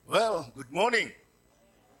Well, good morning.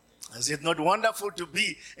 Is it not wonderful to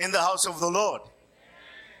be in the house of the Lord?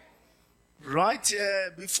 Right,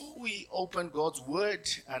 before we open God's word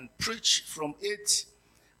and preach from it,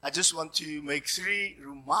 I just want to make 3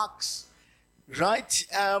 remarks. Right,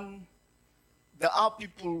 there are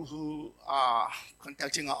people who are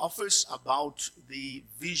contacting our office about the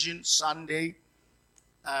Vision Sunday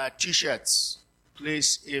t-shirts.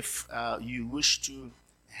 Please, if you wish to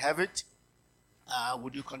have it,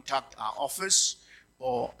 would you contact our office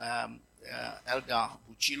or Elder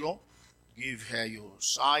Buchilo? Give her your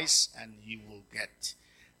size and you will get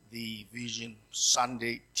the Vision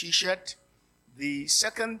Sunday t-shirt. The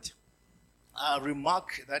second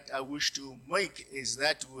remark that I wish to make is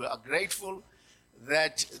that we are grateful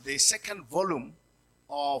that the second volume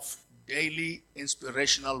of Daily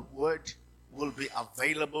Inspirational Word will be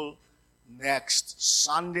available next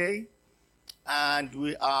Sunday. And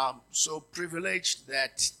we are so privileged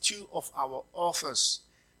that 2 of our authors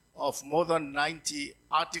of more than 90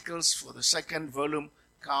 articles for the second volume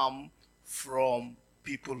come from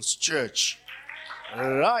People's Church.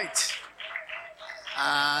 Right.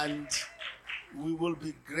 And we will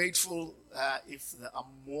be grateful if there are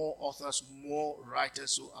more authors, more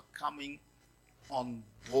writers who are coming on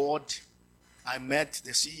board. I met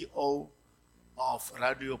the CEO of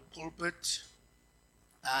Radio Pulpit,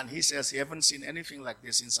 and he says he hasn't seen anything like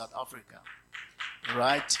this in South Africa.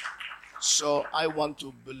 Right? So I want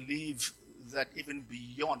to believe that even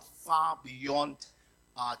beyond, far beyond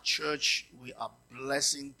our church, we are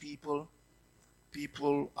blessing people.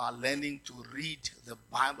 People are learning to read the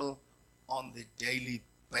Bible on the daily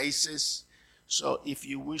basis. So if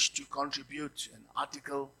you wish to contribute an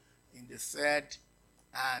article in the 3rd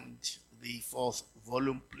and the 4th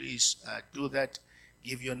volume, please do that.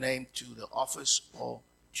 Give your name to the office or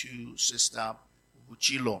to Sister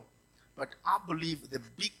Buchilo. But I believe the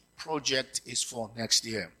big project is for next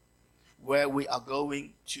year, where we are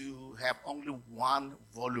going to have only 1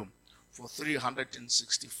 volume for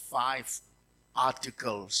 365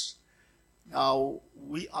 articles. Now,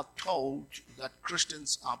 we are told that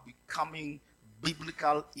Christians are becoming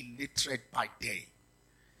biblical illiterate by day.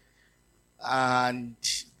 And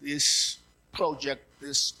this project,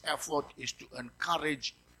 this effort is to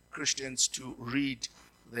encourage Christians to read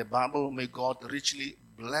the Bible. May God richly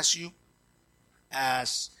bless you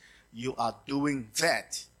as you are doing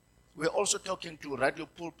that. We're also talking to Radio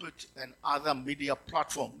Pulpit and other media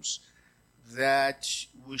platforms that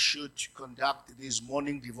we should conduct these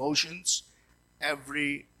morning devotions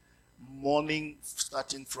every morning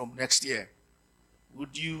starting from next year.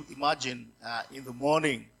 Would you imagine in the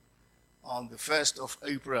morning on the 1st of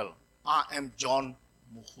April, I am John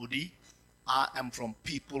Muhudi. I am from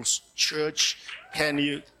People's Church.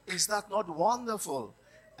 Is that not wonderful?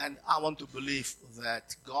 And I want to believe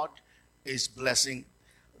that God is blessing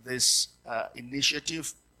this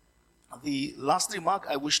initiative. The last remark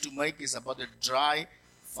I wish to make is about the dry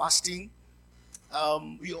fasting.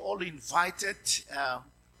 We are all invited.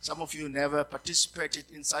 Some of you never participated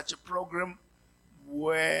in such a program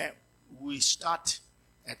where we start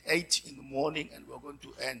at 8 in the morning and we're going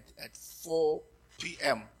to end at 4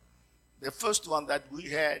 p.m. The first one that we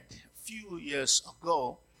had a few years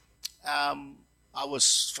ago, I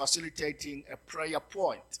was facilitating a prayer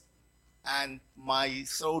point and my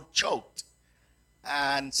throat choked.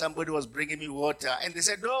 And somebody was bringing me water and they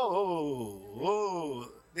said, oh,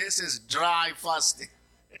 this is dry fasting.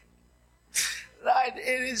 Right?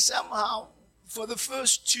 It is somehow, for the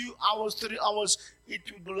first 2 hours, 3 hours, it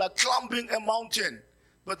would be like climbing a mountain.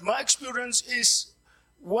 But my experience is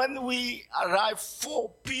when we arrive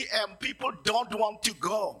 4 p.m., people don't want to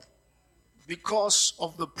go because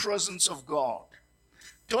of the presence of God.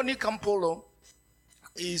 Tony Campolo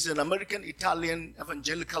is an American-Italian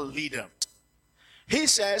evangelical leader. He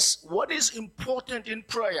says what is important in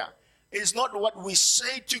prayer is not what we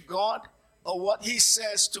say to God or what he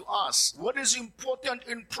says to us. What is important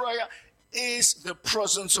in prayer is the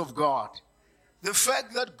presence of God. The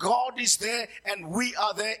fact that God is there and we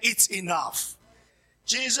are there, it's enough.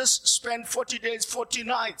 Jesus spent 40 days, 40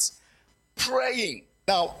 nights praying.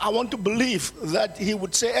 Now, I want to believe that he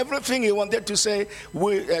would say everything he wanted to say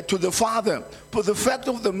to the Father. But the fact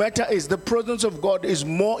of the matter is the presence of God is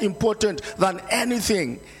more important than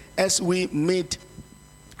anything as we meet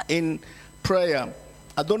in prayer.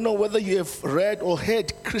 I don't know whether you have read or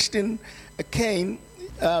heard Christine Caine.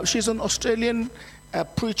 She's an Australian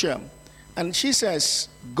preacher. And she says,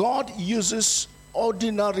 God uses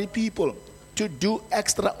ordinary people to do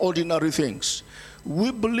extraordinary things.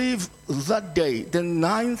 We believe that day, the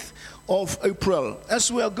 9th of April,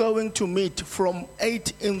 as we are going to meet from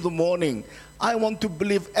 8 in the morning, I want to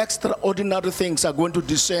believe extraordinary things are going to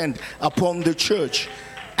descend upon the church.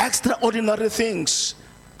 Extraordinary things.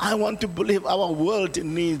 I want to believe our world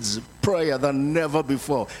needs prayer than never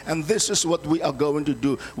before. And this is what we are going to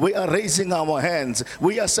do. We are raising our hands.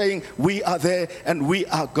 We are saying we are there and we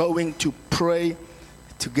are going to pray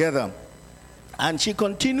together. And she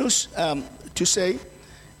continues to say,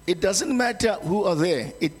 it doesn't matter who are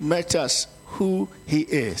there. It matters who he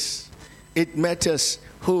is. It matters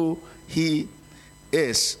who he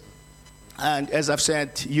is. And as I've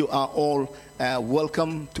said, you are all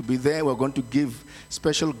welcome to be there. We're going to give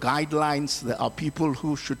special guidelines. There are people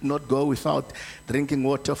who should not go without drinking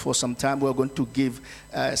water for some time. We're going to give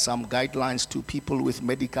some guidelines to people with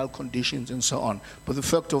medical conditions and so on. But the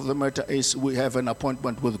fact of the matter is we have an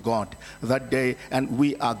appointment with God that day, and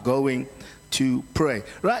we are going to pray.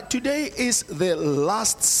 Right, today is the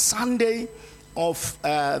last Sunday of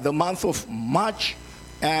the month of March,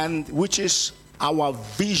 and which is our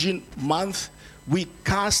vision month. We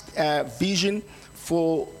cast a vision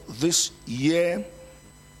for this year,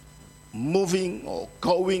 moving or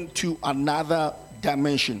going to another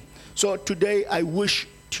dimension. So today I wish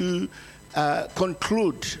to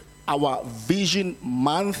conclude our vision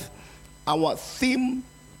month. Our theme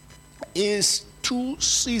is 2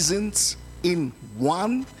 seasons in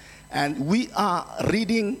one, and we are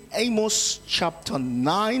reading Amos chapter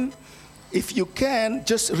 9. If you can,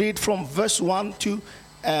 just read from verse 1 to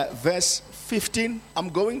verse 15. I'm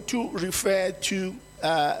going to refer to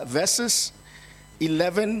verses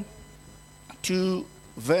 11 to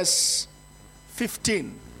verse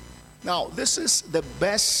 15. Now, this is the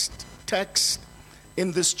best text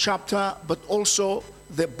in this chapter, but also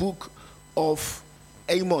the book of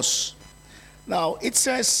Amos. Now, it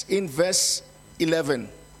says in verse 11,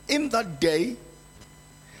 in that day,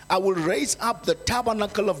 I will raise up the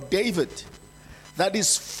tabernacle of David that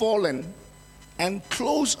is fallen and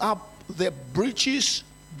close up the breaches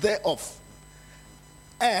thereof.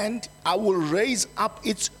 And I will raise up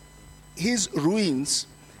his ruins,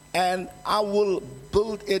 and I will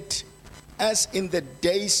build it as in the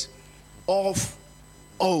days of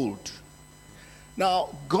old. Now,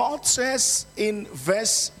 God says in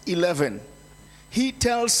verse 11, he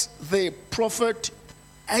tells the prophet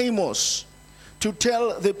Amos to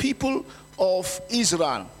tell the people of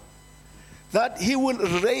Israel that he will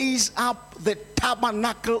raise up the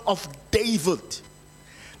tabernacle of David.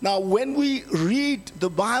 Now, when we read the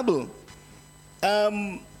Bible,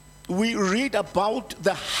 we read about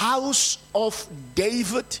the house of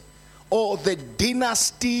David or the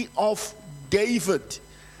dynasty of David.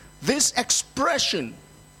 This expression,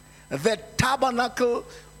 the tabernacle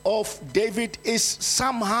of David, is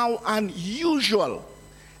somehow unusual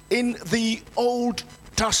in the Old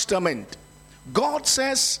Testament. God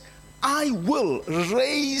says, I will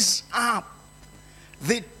raise up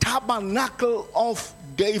the tabernacle of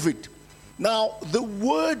David. Now, the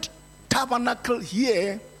word tabernacle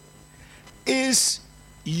here is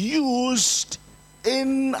used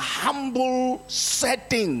in humble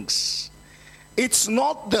settings. It's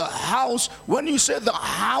not the house. When you say the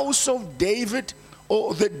house of David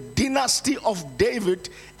or the dynasty of David,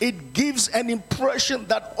 it gives an impression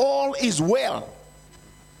that all is well.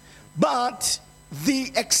 But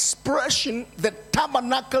the expression, the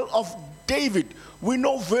tabernacle of David, we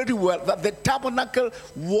know very well that the tabernacle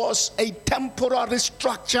was a temporary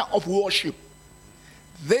structure of worship.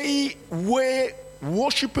 They were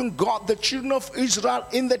worshiping God, the children of Israel,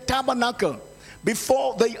 in the tabernacle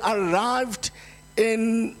before they arrived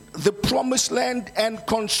in the promised land and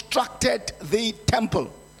constructed the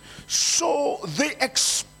temple. So the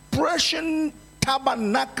expression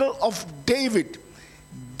tabernacle of David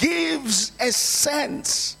gives a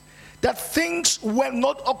sense that things were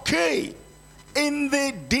not okay in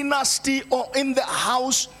the dynasty or in the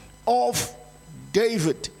house of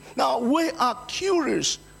David. Now, we are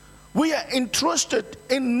curious. We are interested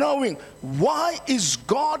in knowing, why is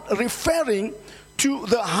God referring to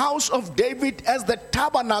the house of David as the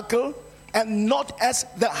tabernacle and not as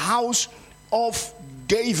the house of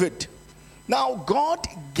David? Now, God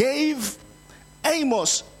gave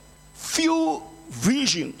Amos few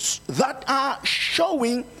visions that are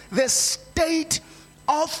showing the state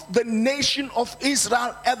of the nation of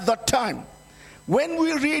Israel at that time. When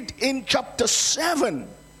we read in chapter 7,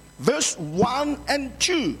 verse 1 and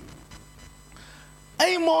 2,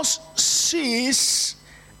 Amos sees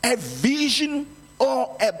a vision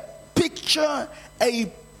or a picture,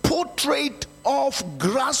 a portrait of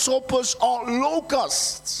grasshoppers or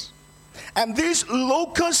locusts. And these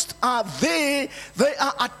locusts are there. They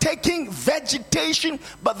are attacking vegetation,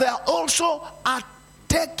 but they are also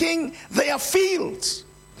attacking their fields.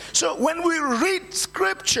 So when we read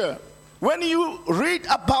scripture, when you read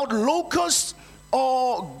about locusts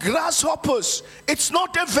or grasshoppers, it's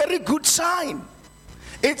not a very good sign.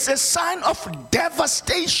 It's a sign of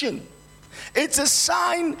devastation. It's a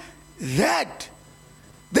sign that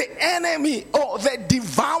the enemy or the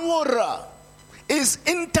devourer is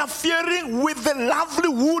interfering with the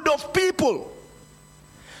livelihood of people.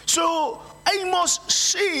 So Amos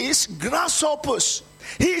sees grasshoppers.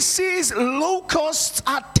 He sees locusts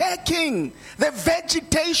attacking the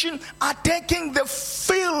vegetation, attacking the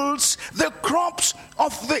fields, the crops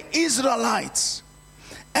of the Israelites.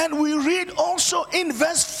 And we read also in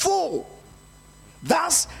verse 4,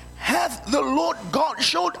 thus hath the Lord God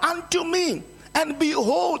showed unto me, and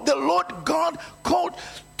behold, the Lord God called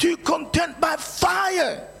to contend by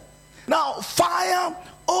fire. Now, fire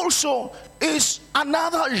also is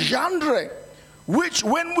another genre, which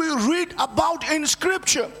when we read about in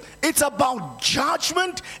scripture, it's about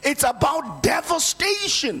judgment, it's about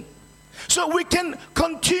devastation. So we can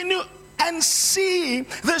continue and see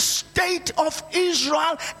the state of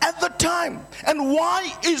Israel at the time. And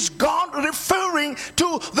why is God referring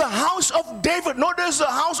to the house of David, not as the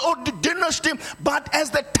house or the dynasty, but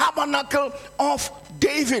as the tabernacle of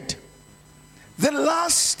David? The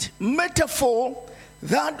last metaphor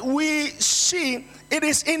that we see, it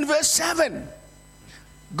is in verse 7.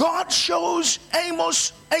 God shows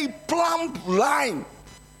Amos a plumb line.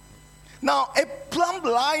 Now, a plumb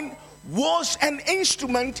line was an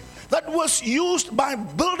instrument that was used by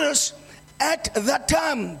builders at that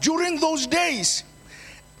time, during those days.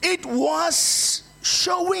 It was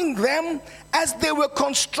showing them as they were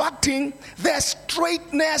constructing the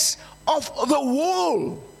straightness of the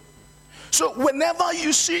wall. So whenever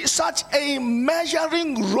you see such a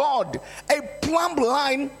measuring rod, a plumb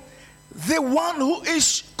line, the one who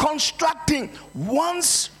is constructing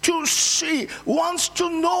wants to see, wants to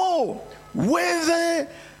know whether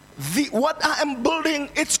what I am building,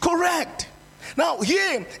 it's correct. Now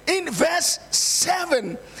here in verse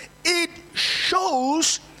 7, it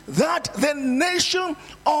shows that the nation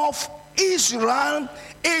of Israel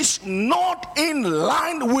is not in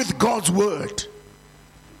line with God's word.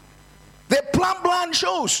 The plumb line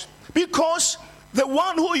shows, because the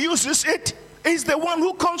one who uses it is the one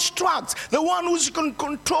who constructs, the one who's in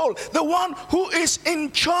control, the one who is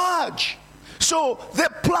in charge. So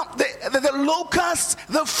the locusts,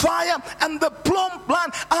 the fire, and the plumb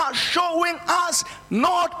line are showing us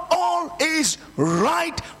not all is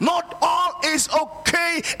right, not all is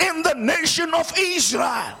okay in the nation of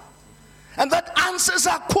Israel. And that answers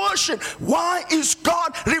our question. Why is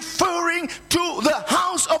God referring to the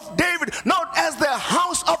house of David, not as the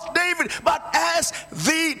house of David, but as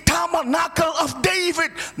the tabernacle of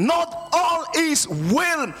David? Not all is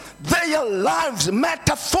well. Their lives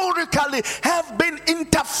metaphorically have been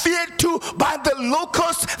interfered to by the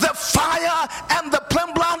locust, the fire, and the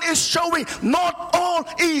plumb line is showing not all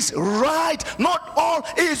is right, not all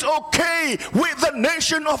is okay with the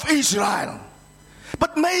nation of Israel.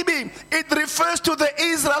 But maybe it refers to the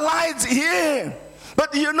Israelites here.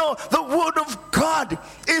 But you know, the word of God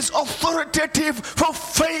is authoritative for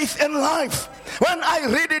faith and life. When I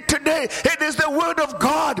read it today, it is the word of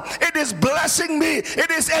God. It is blessing me. It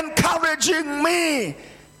is encouraging me.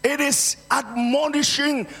 It is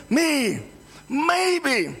admonishing me.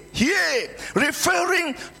 Maybe here,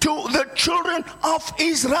 referring to the children of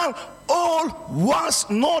Israel, all was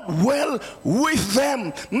not well with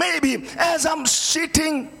them. Maybe as I'm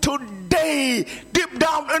sitting today, deep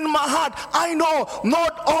down in my heart, I know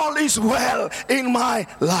not all is well in my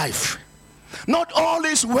life. Not all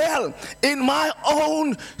is well in my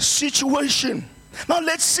own situation. Now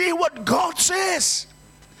let's see what God says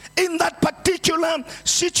in that particular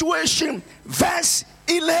situation. Verse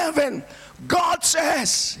 11, God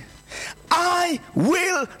says, I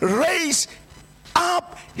will raise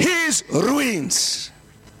up his ruins.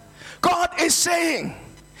 God is saying,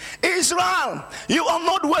 Israel, you are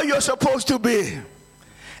not where you're supposed to be.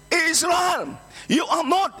 Israel, you are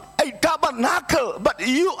not a tabernacle, but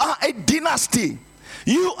you are a dynasty.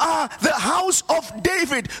 You are the house of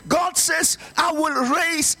David. God says, I will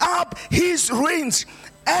raise up his ruins,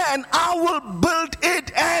 and I will build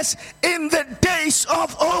it as in the days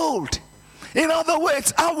of old. In other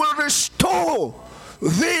words, I will restore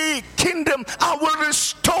the kingdom, I will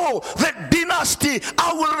restore the dynasty,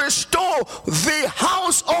 I will restore the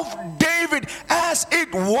house of David as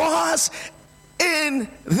it was in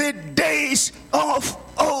the days of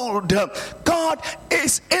old. God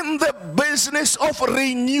is in the business of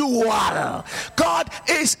renewal. God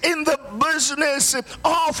is in the business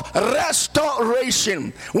of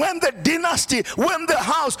restoration. When the dynasty, when the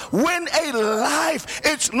house, when a life,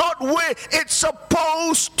 it's not where it's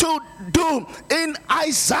supposed to do. In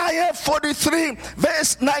Isaiah 43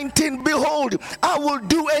 verse 19, behold, I will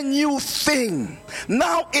do a new thing.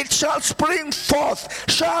 Now it shall spring forth.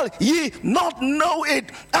 Shall ye not know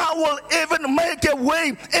it? I will even make a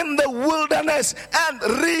way in the wilderness and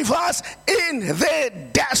rivers in the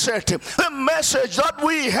desert. The message that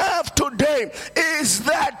we have today is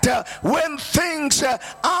that when things are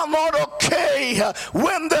not okay,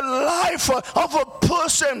 when the life of a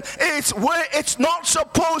person is where it's not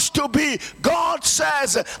supposed to be, God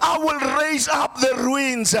says, I will raise up the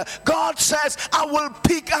ruins. God says, I will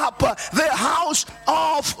pick up the house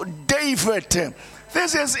of David.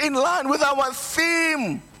 This is in line with our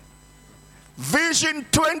theme, Vision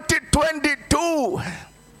 2022.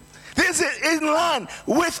 This is in line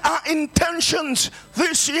with our intentions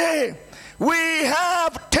this year. We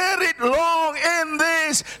have tarried long in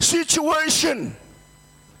this situation.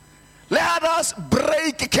 Let us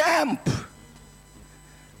break camp.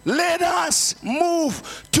 Let us move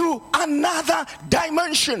to another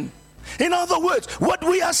dimension. In other words, what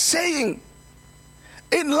we are saying,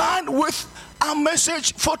 in line with our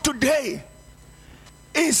message for today,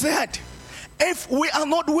 is that if we are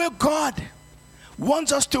not where God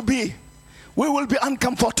wants us to be, we will be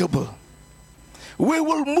uncomfortable. We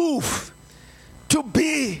will move to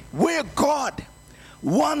be where God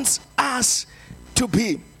wants us to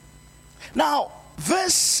be. Now,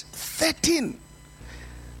 verse 13,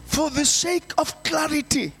 for the sake of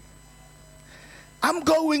clarity, I'm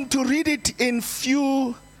going to read it in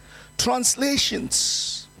few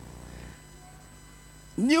translations.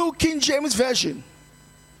 New King James Version.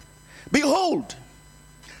 Behold,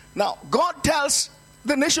 now God tells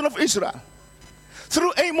the nation of Israel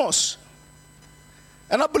through Amos,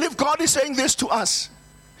 and I believe God is saying this to us.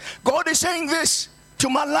 God is saying this to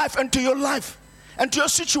my life and to your life and to your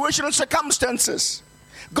situation and circumstances.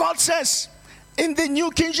 God says in the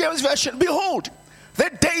New King James Version, behold, the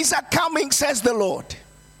days are coming, says the Lord,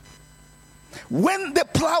 when the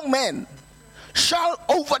plowman shall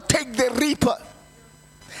overtake the reaper,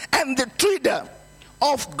 and the treader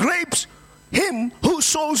of grapes him who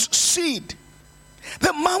sows seed.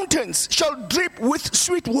 The mountains shall drip with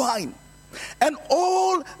sweet wine, and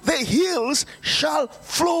all the hills shall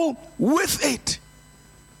flow with it.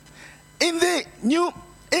 In the New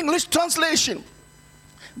English Translation,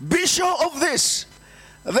 be sure of this,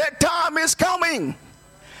 the time is coming.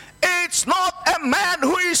 It's not a man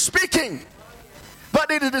who is speaking, but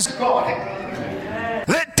it is God.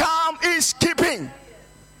 The time is keeping.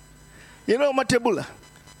 You know, Matebula,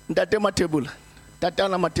 Date Matebula,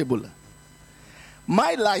 Tatana Matebula.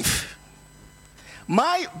 My life,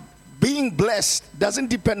 my being blessed doesn't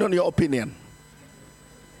depend on your opinion.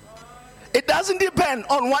 It doesn't depend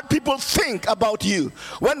on what people think about you.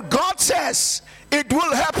 When God says it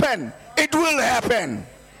will happen, it will happen.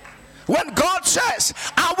 When God says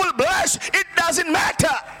I will bless, it doesn't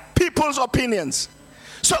matter people's opinions.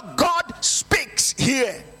 So God speaks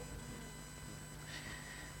here.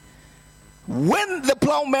 When the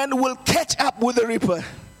plowman will catch up with the reaper,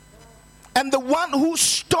 and the one who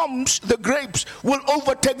stomps the grapes will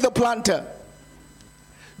overtake the planter.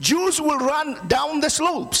 Juice will run down the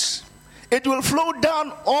slopes. It will flow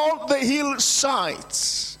down all the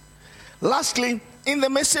hillsides. Lastly, in the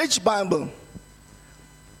Message Bible,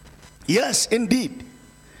 yes, indeed,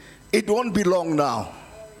 it won't be long now.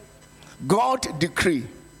 God decree.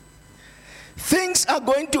 Things are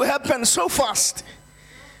going to happen so fast,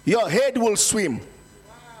 your head will swim.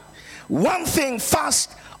 One thing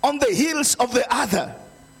fast on the heels of the other.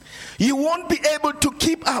 You won't be able to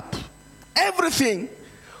keep up. Everything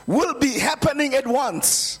will be happening at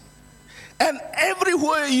once. And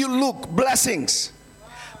everywhere you look, blessings.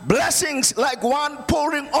 Blessings like one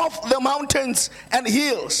pouring off the mountains and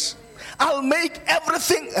hills. I'll make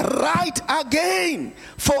everything right again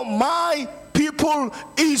for my people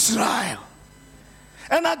Israel.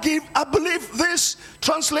 And I believe these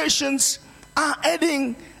translations are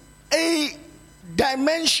adding a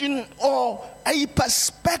dimension or a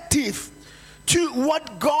perspective to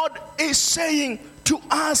what God is saying to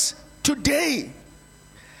us today.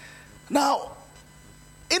 Now,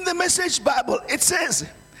 in the Message Bible, it says,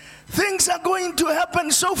 things are going to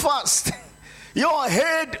happen so fast, your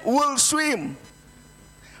head will swim.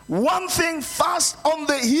 One thing fast on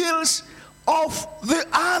the heels of the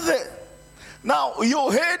other. Now,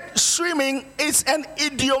 your head swimming is an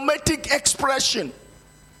idiomatic expression.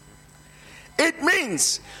 It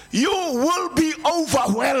means you will be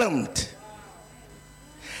overwhelmed.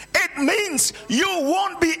 It means you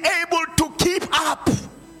won't be able to keep up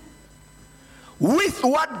with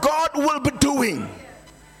what God will be doing.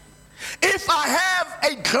 If I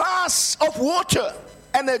have a glass of water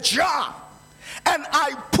and a jar, and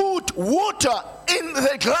I put water in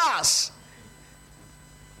the glass,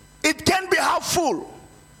 it can be half full.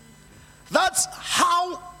 That's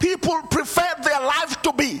how people prefer their life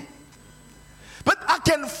to be. But I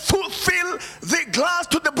can fulfill the glass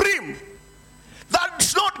to the brim.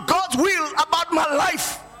 That's not God's will about my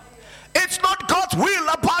life. It's not God's will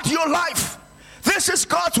about your life. This is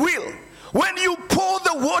God's will. When you pour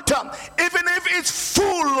the water, even if it's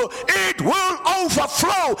full, it will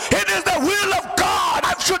overflow. It is the will of God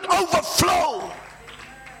that should overflow.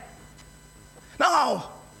 Now,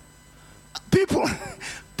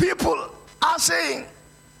 people are saying,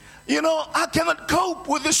 I cannot cope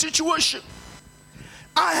with the situation.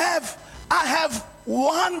 I have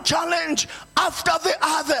one challenge after the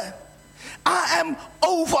other. I am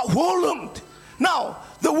overwhelmed. Now,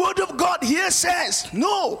 the word of God here says,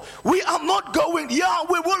 no, we are not going. Yeah,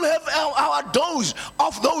 we will have our dose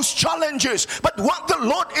of those challenges. But what the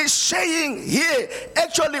Lord is saying here,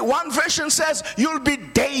 actually one version says, you'll be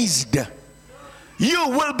dazed. You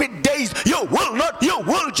will be dazed. You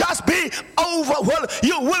will just be overwhelmed.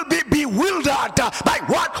 You will be bewildered by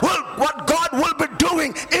what God will be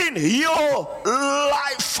doing in your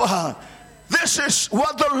life. This is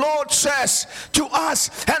what the Lord says to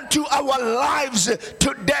us and to our lives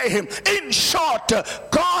today. In short,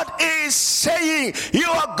 God is saying you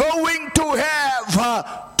are going to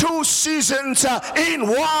have two seasons in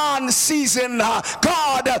one season.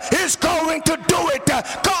 God is going to do it.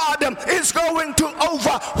 God is going to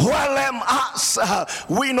overwhelm us.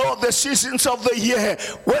 We know the seasons of the year.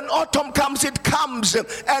 When autumn comes, it comes,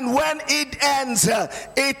 and when it ends,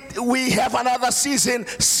 we have another season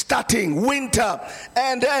starting. Winter,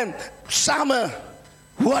 and then summer,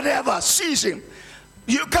 whatever season.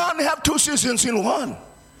 You can't have two seasons in one.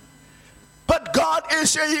 But God is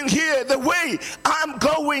saying here, the way I'm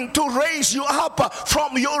going to raise you up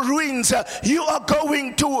from your ruins, you are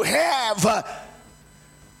going to have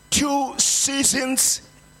two seasons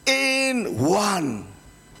in one.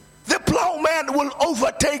 The plowman will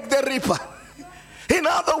overtake the reaper. In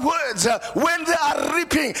other words, when they are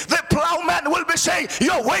reaping, the plowman will be saying,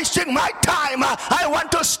 you're wasting my time. I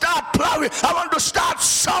want to start plowing. I want to start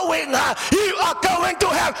sowing. You are going to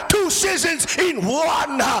have two seasons in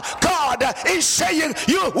one. God is saying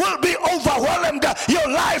you will be overwhelmed. Your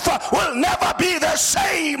life will never be the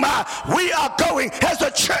same. We are going, as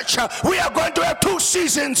a church, we are going to have two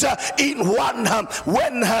seasons in one.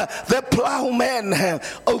 When the plowman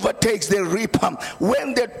overtakes the reaper,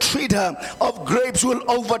 when the treader of grapes will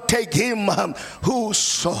overtake him who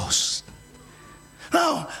sows.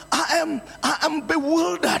 Now, I am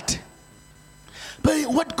bewildered by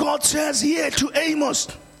what God says here to Amos.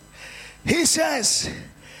 He says,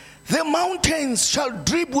 the mountains shall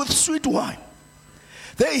drip with sweet wine.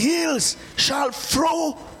 The hills shall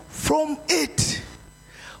flow from it.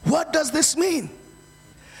 What does this mean?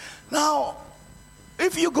 Now,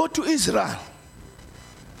 if you go to Israel,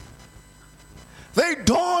 they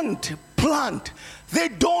don't plant, they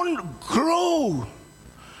don't grow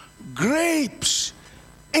grapes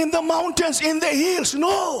in the mountains, in the hills.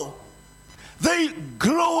 No, they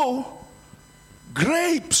grow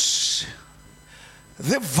grapes,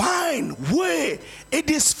 the vine, where it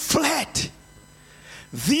is flat.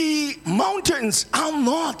 The mountains are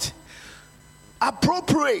not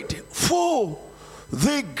appropriate for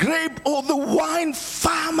the grape or the wine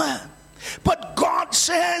farmer. But God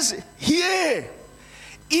says here,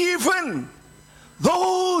 even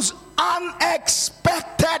those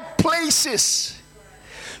unexpected places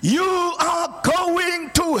you are going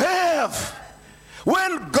to have,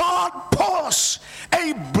 when God pours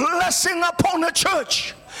a blessing upon a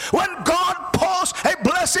church, when God pours a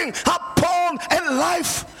blessing upon a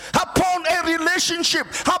life, upon a relationship,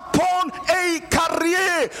 upon a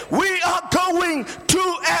career, we are going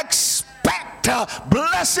to expect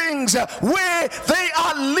blessings where they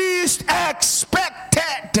are least expected.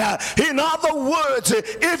 In other words,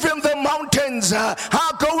 even the mountains are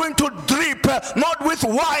going to drip, not with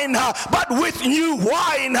wine, but with new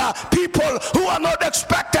wine. People who are not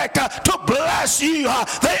expected to bless you,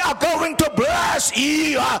 they are going to bless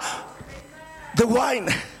you. The wine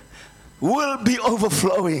will be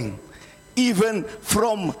overflowing even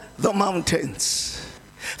from the mountains.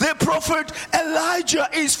 The prophet Elijah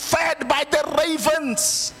is fed by the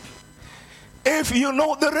ravens. If you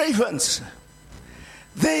know the ravens,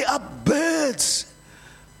 they are birds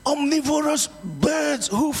omnivorous birds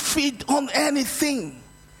who feed on anything.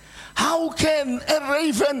 How can a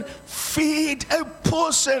raven feed a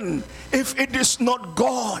person if it is not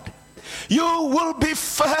God? You will be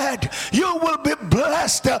fed. You will be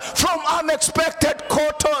blessed from unexpected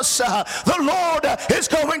quarters. The Lord is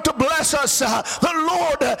going to bless us. The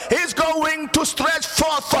Lord is going to stretch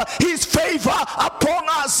forth His favor upon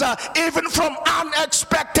us, even from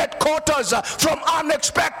unexpected quarters, from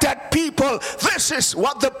unexpected people. This is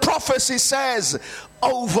what the prophecy says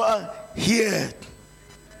over here.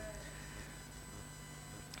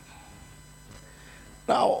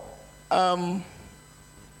 Now,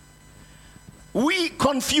 we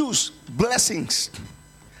confuse blessings.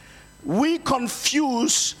 We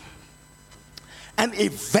confuse an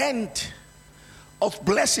event of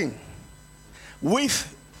blessing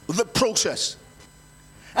with the process.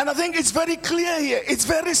 And I think it's very clear here. It's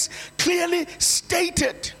very clearly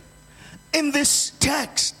stated in this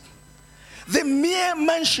text. The mere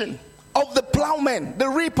mention of the plowman, the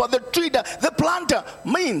reaper, the treader, the planter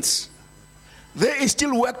means there is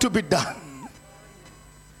still work to be done.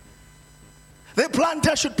 The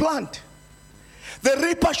planter should plant. The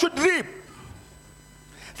reaper should reap.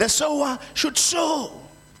 The sower should sow.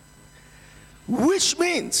 Which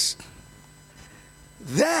means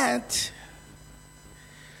that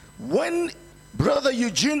when Brother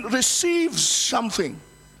Eugene receives something,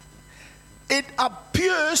 it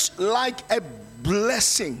appears like a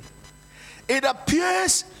blessing. It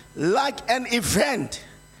appears like an event.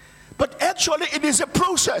 But actually it is a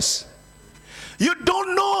process. You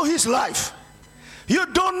don't know his life. You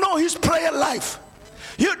don't know his prayer life.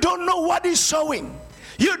 You don't know what he's sowing.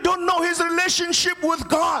 You don't know his relationship with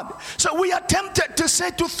God. So we are tempted to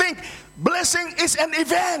think blessing is an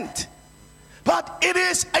event. But it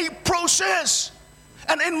is a process.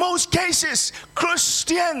 And in most cases,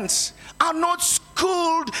 Christians are not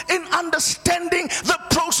schooled in understanding the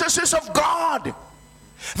processes of God.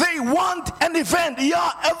 They want an event.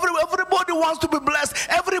 Yeah, everybody wants to be blessed.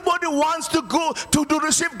 Everybody wants to go to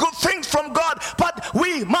receive good things from God. But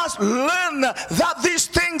we must learn that these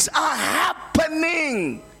things are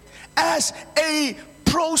happening as a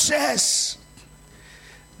process.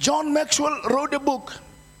 John Maxwell wrote a book,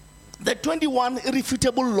 The 21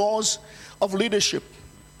 Irrefutable Laws of Leadership.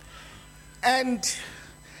 And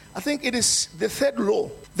I think it is the third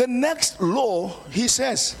law. The next law, he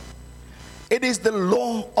says, it is the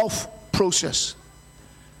law of process.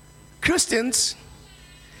 Christians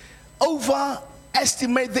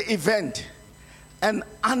overestimate the event and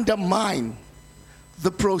undermine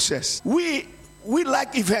the process. We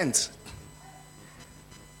like events.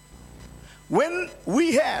 When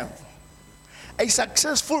we have a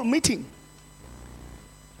successful meeting,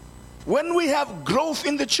 when we have growth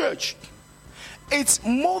in the church, it's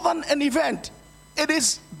more than an event. It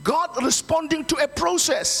is God responding to a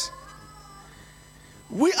process.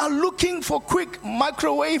 We are looking for quick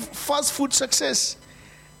microwave fast food success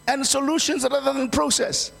and solutions rather than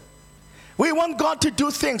process. We want God to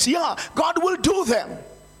do things. Yeah, God will do them.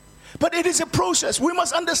 But it is a process. We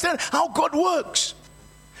must understand how God works.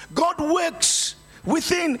 God works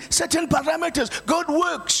within certain parameters. God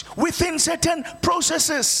works within certain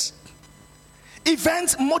processes.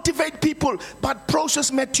 Events motivate people, but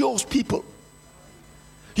process matures people.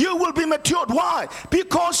 You will be matured. Why?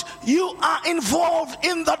 Because you are involved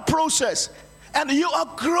in that process. And you are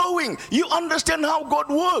growing. You understand how God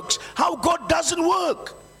works, how God doesn't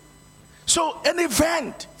work. So an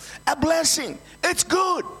event, a blessing, it's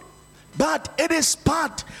good. But it is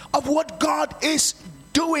part of what God is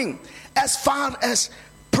doing as far as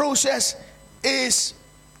process is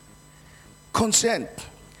concerned.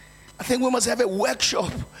 I think we must have a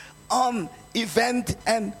workshop on event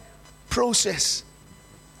and process.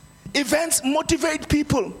 Events motivate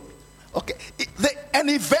people. Okay, an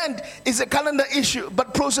event is a calendar issue,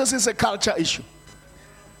 but process is a culture issue.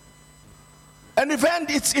 An event,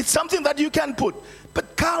 it's something that you can put.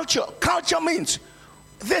 But culture means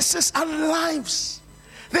this is our lives.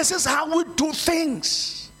 This is how we do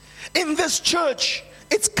things. In this church,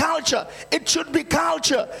 it's culture. It should be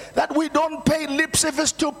culture that we don't pay lip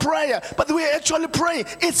service to prayer, but we actually pray.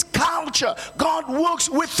 It's culture. God works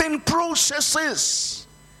within processes.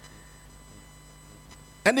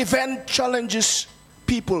 An event challenges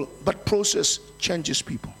people, but process changes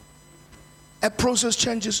people. A process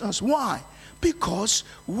changes us. Why? Because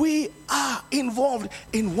we are involved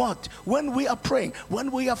in what? When we are praying,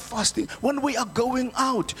 when we are fasting, when we are going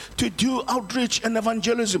out to do outreach and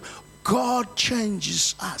evangelism, God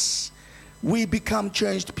changes us. We become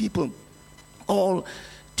changed people all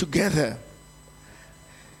together.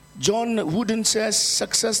 John Wooden says,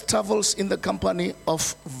 success travels in the company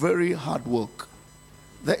of very hard work.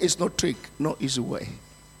 There is no trick, no easy way.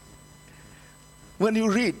 When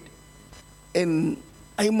you read in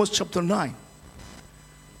Amos chapter 9,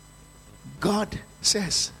 God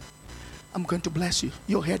says, I'm going to bless you.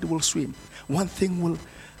 Your head will swim. One thing will...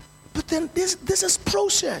 But then this is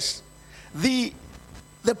process. The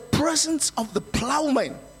presence of the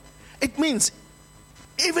plowman. It means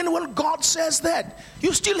even when God says that,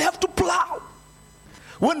 you still have to plow.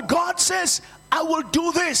 When God says, I will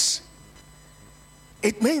do this,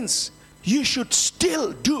 it means you should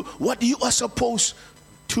still do what you are supposed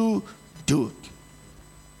to do.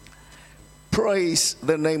 Praise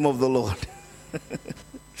the name of the Lord.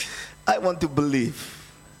 I want to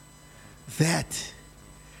believe that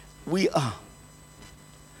we are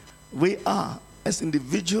as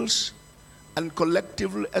individuals and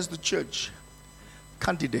collectively as the church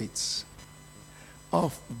candidates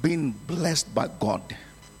of being blessed by God.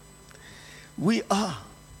 We are,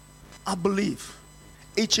 I believe,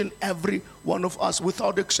 each and every one of us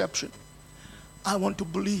without exception. I want to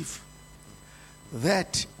believe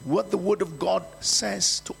that what the Word of God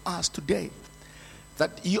says to us today,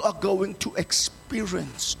 that you are going to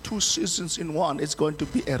experience 2 seasons in one, is going to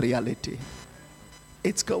be a reality.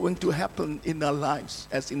 It's going to happen in our lives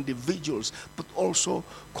as individuals, but also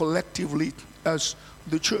collectively as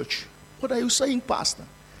the church. What are you saying, Pastor?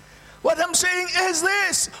 What I'm saying is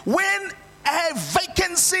this: when a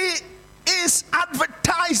vacancy is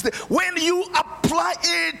advertised, when you apply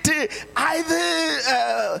it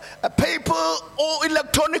either paper or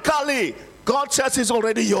electronically, God says it's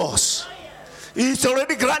already yours. It's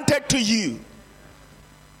already granted to you.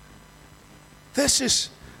 This is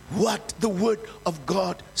what the Word of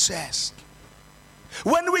God says.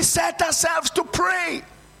 When we set ourselves to pray,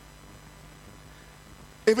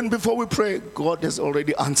 even before we pray, God has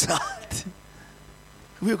already answered.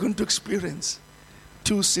 We are going to experience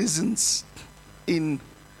 2 seasons in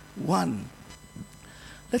one.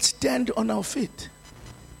 Let's stand on our feet.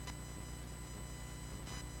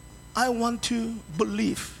 I want to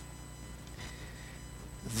believe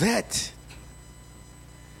that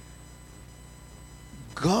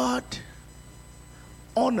God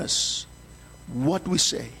honors what we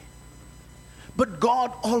say, but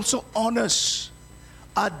God also honors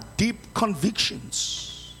our deep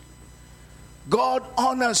convictions. God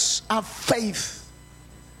honors our faith.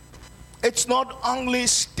 It's not only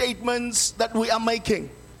statements that we are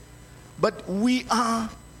making, but we are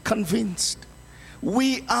convinced.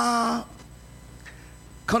 We are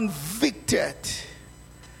convicted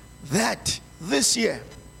that this year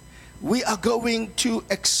we are going to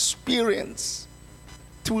experience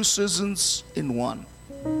 2 seasons in one.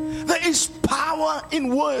 There is power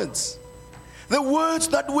in words. The words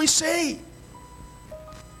that we say,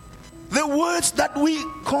 the words that we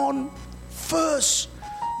confess,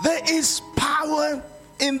 there is power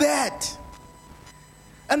in that.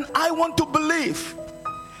 And I want to believe,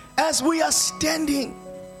 as we are standing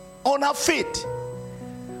on our feet,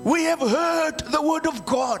 we have heard the Word of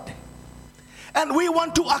God, and we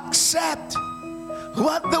want to accept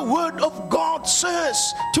what the Word of God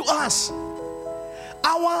says to us.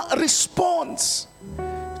 Our response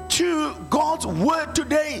to God's Word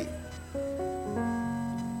today,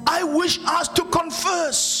 I wish us to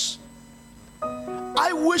confess,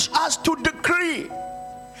 I wish us to decree,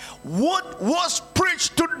 what was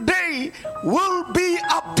preached today will be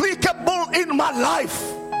applicable in my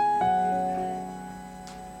life.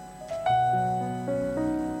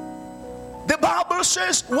 The Bible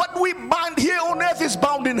says what we bind here on earth is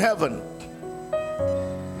bound in heaven.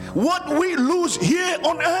 What we lose here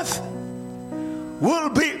on earth will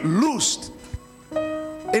be loosed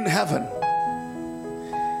in heaven.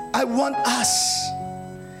 I want us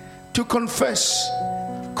to confess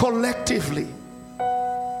collectively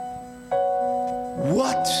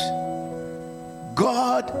what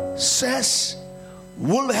God says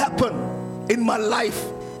will happen in my life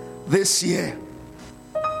this year.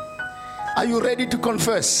 Are you ready to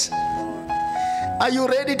confess? Are you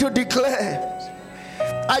ready to declare?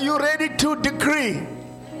 Are you ready to decree?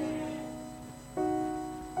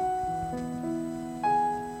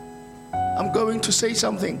 I'm going to say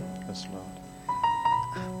something. Yes,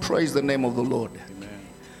 Lord. Praise the name of the Lord. Amen.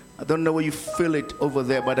 I don't know where you feel it over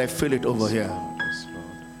there, but I feel it over here. Yes, Lord.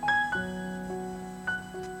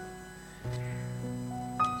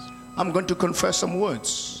 I'm going to confess some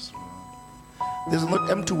words. These are not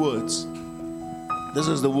empty words. This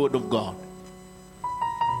is the Word of God.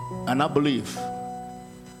 And I believe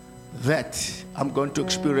that I'm going to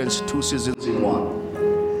experience 2 seasons in one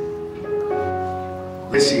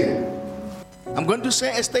this year. I'm going to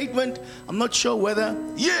say a statement. I'm not sure whether.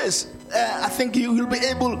 Yes, I think you will be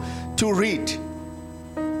able to read.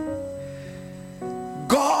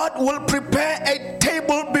 God will prepare a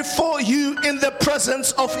table before you in the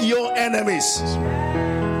presence of your enemies.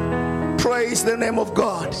 Praise the name of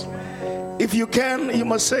God. If you can, you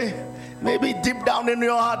must say, maybe deep down in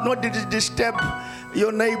your heart, not to disturb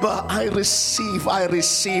your neighbor, I receive, I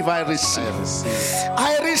receive, I receive.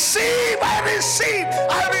 I receive, I receive,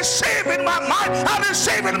 I receive in my mind, I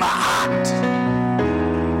receive in my heart.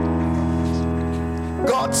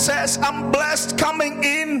 God says, I'm blessed coming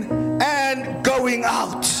in and going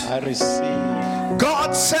out. I receive.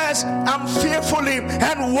 God says, I'm fearfully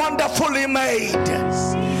and wonderfully made.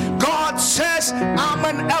 God says, I'm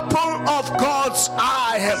an apple of God's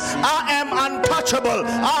eye. I am untouchable.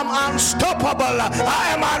 I'm unstoppable. I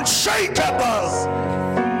am unshakable.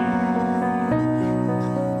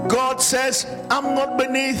 God says, I'm not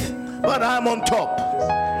beneath, but I'm on top.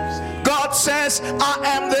 God says, I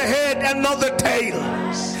am the head and not the tail.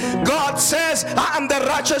 God says, I am the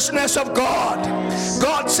righteousness of God.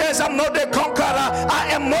 God says, I'm not a conqueror. I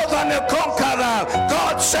am more than a conqueror.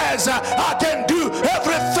 God says, I can do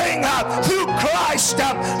everything through Christ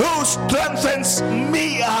who strengthens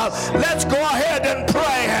me. Let's go ahead and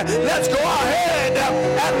pray. Let's go ahead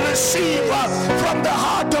and receive from the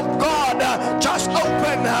heart of God. Just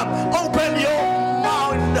open your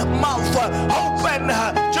mouth. Open.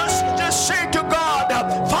 Just say to God,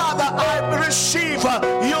 Father, I receive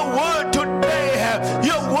your word today.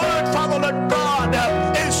 Your word, Father, Lord God,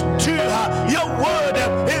 is true. Your word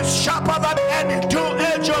is sharper than any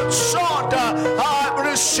two-edged sword. I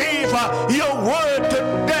receive your word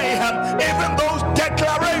today. Even those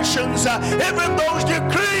declarations, even those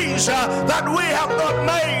decrees that we have not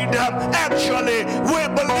made, actually, we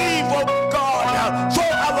believe, oh God,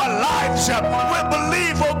 for our lives. We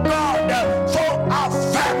believe, oh God, for our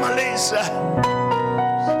families.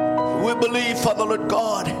 We believe, Father, Lord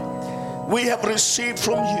God, we have received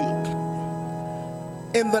from you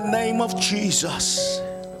in the name of Jesus.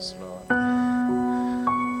 Yes, Lord.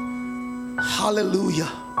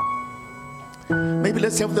 Hallelujah. Maybe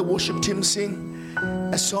let's have the worship team sing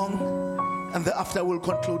a song, and thereafter we'll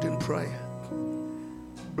conclude in prayer.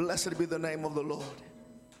 Blessed be the name of the Lord.